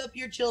hook up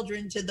your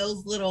children to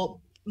those little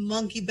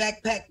monkey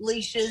backpack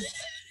leashes?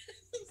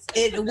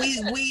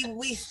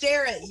 We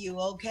stare at you,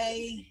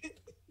 okay?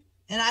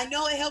 And I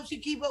know it helps you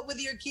keep up with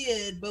your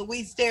kid, but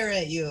we stare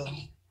at you.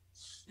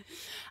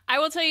 I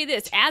will tell you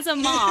this, as a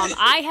mom,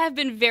 I have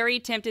been very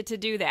tempted to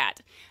do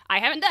that. I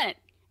haven't done it,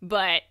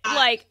 but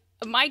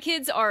my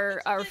kids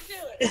are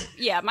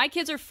my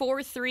kids are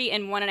 4, 3,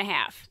 and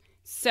 1.5.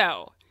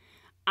 So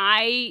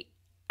I've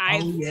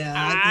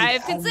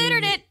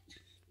considered it.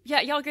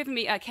 Yeah, y'all giving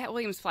me Cat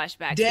Williams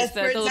flashbacks.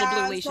 Desperate the little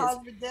blue leashes.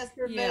 times for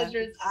desperate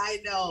measures. I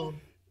know,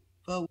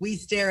 but we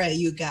stare at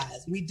you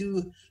guys. We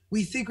do.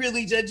 We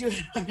secretly judge you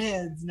in our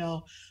heads.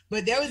 No,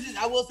 but there was this,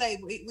 I will say,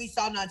 we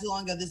saw not too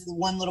long ago this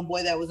one little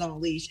boy that was on a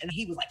leash, and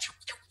he was like,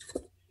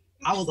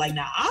 I was like,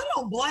 now I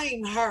don't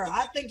blame her.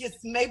 I think it's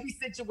maybe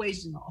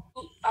situational.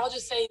 I'll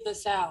just say the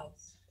South.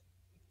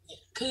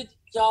 Could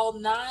y'all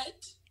not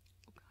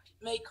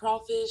make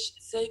crawfish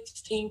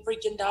 $16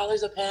 freaking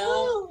a pound?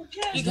 Oh,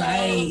 yes. Because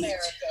Right.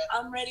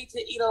 I'm ready to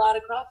eat a lot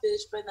of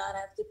crawfish, but not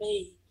have to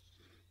pay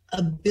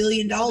 $1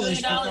 billion for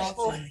for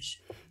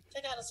crawfish.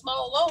 They got a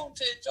small loan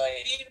to enjoy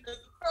eating the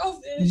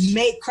crawfish.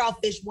 Make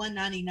crawfish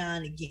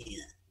 $1.99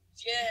 again.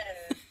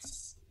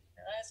 Yes.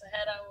 That's a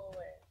hat I will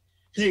wear.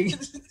 There you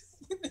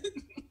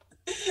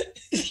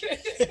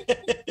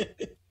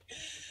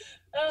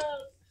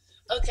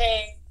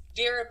Okay,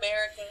 dear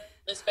America,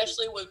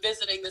 especially when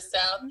visiting the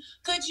South,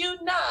 could you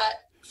not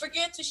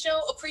forget to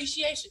show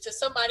appreciation to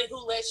somebody who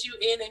lets you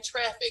in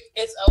traffic?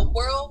 It's a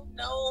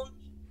world-known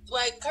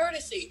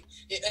courtesy.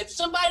 If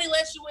somebody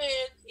lets you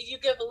in, you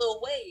give a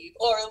little wave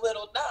or a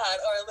little nod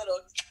or a little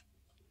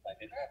like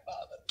a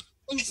grandfather.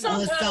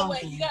 Some kind of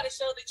way, you got to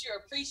show that you're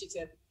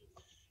appreciative.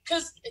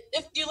 Because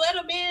if you let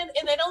them in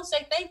and they don't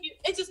say thank you,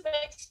 it just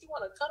makes you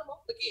want to cut them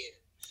off again.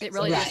 It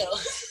really Right.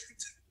 does.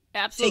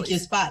 Absolutely. Take your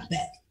spot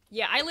back.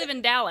 Yeah, I live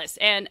in Dallas,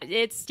 and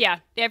it's,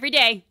 every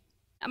day.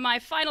 My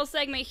final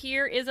segment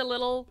here is a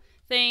little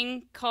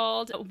thing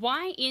called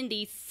Why in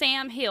the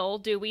Sam Hill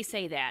Do We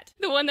Say That?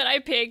 The one that I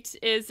picked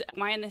is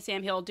Why in the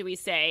Sam Hill Do We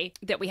Say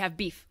That We Have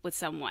Beef with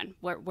Someone?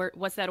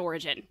 What's that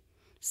origin?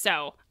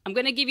 So I'm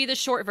going to give you the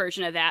short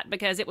version of that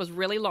because it was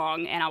really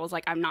long, and I was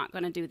like, I'm not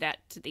going to do that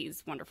to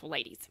these wonderful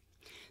ladies.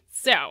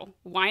 So,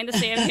 why in the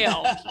Sam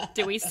Hill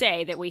do we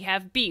say that we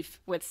have beef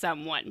with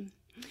someone?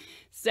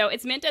 So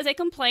it's meant as a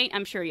complaint,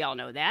 I'm sure y'all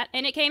know that,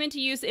 and it came into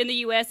use in the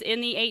U.S.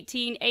 in the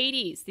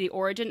 1880s. The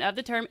origin of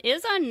the term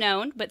is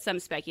unknown, but some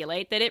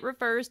speculate that it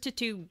refers to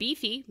two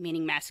beefy,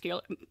 meaning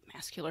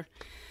muscular.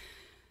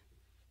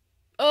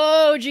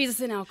 Oh,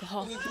 Jesus and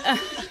alcohol.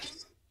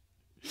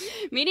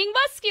 meaning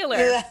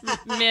muscular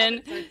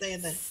men Start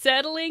saying that.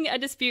 settling a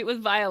dispute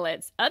with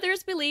violence.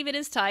 Others believe it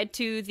is tied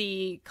to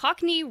the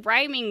Cockney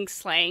rhyming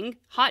slang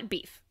hot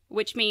beef,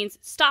 which means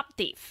stop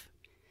thief.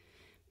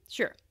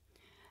 Sure.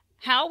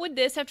 How would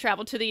this have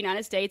traveled to the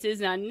United States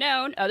is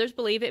unknown. Others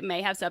believe it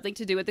may have something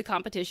to do with the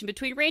competition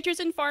between ranchers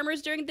and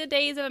farmers during the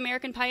days of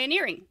American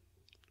pioneering.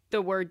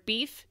 The word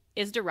beef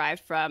is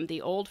derived from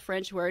the old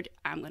French word,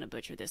 I'm going to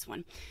butcher this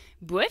one,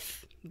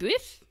 boeuf,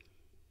 boeuf,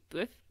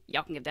 boeuf.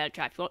 Y'all can give that a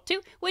try if you want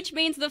to, which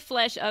means the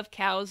flesh of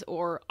cows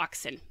or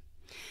oxen.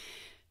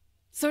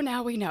 So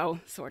now we know,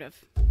 sort of,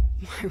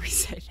 why we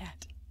say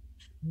that.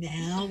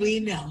 Now we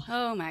know.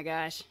 Oh my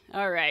gosh.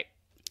 All right.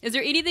 Is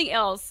there anything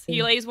else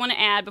you ladies want to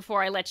add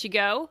before I let you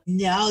go?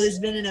 No, this has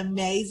been an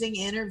amazing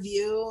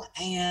interview,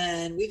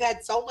 and we've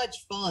had so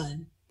much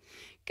fun.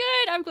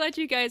 Good. I'm glad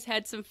you guys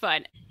had some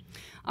fun.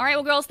 All right,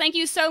 well, girls, thank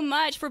you so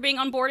much for being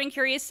on Bored and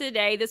Curious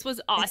today. This was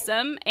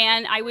awesome,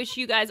 and I wish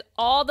you guys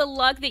all the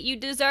luck that you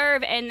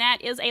deserve, and that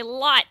is a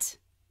lot.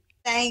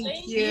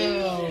 Thank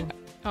you.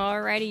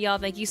 All righty, y'all.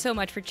 Thank you so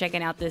much for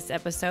checking out this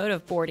episode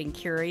of Bored and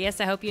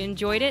Curious. I hope you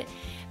enjoyed it.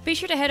 Be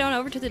sure to head on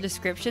over to the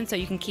description so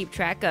you can keep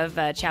track of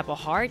Chapel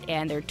Hart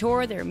and their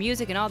tour, their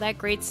music, and all that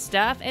great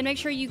stuff. And make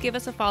sure you give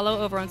us a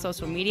follow over on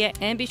social media,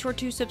 and be sure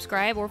to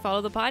subscribe or follow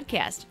the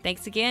podcast.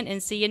 Thanks again,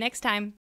 and see you next time.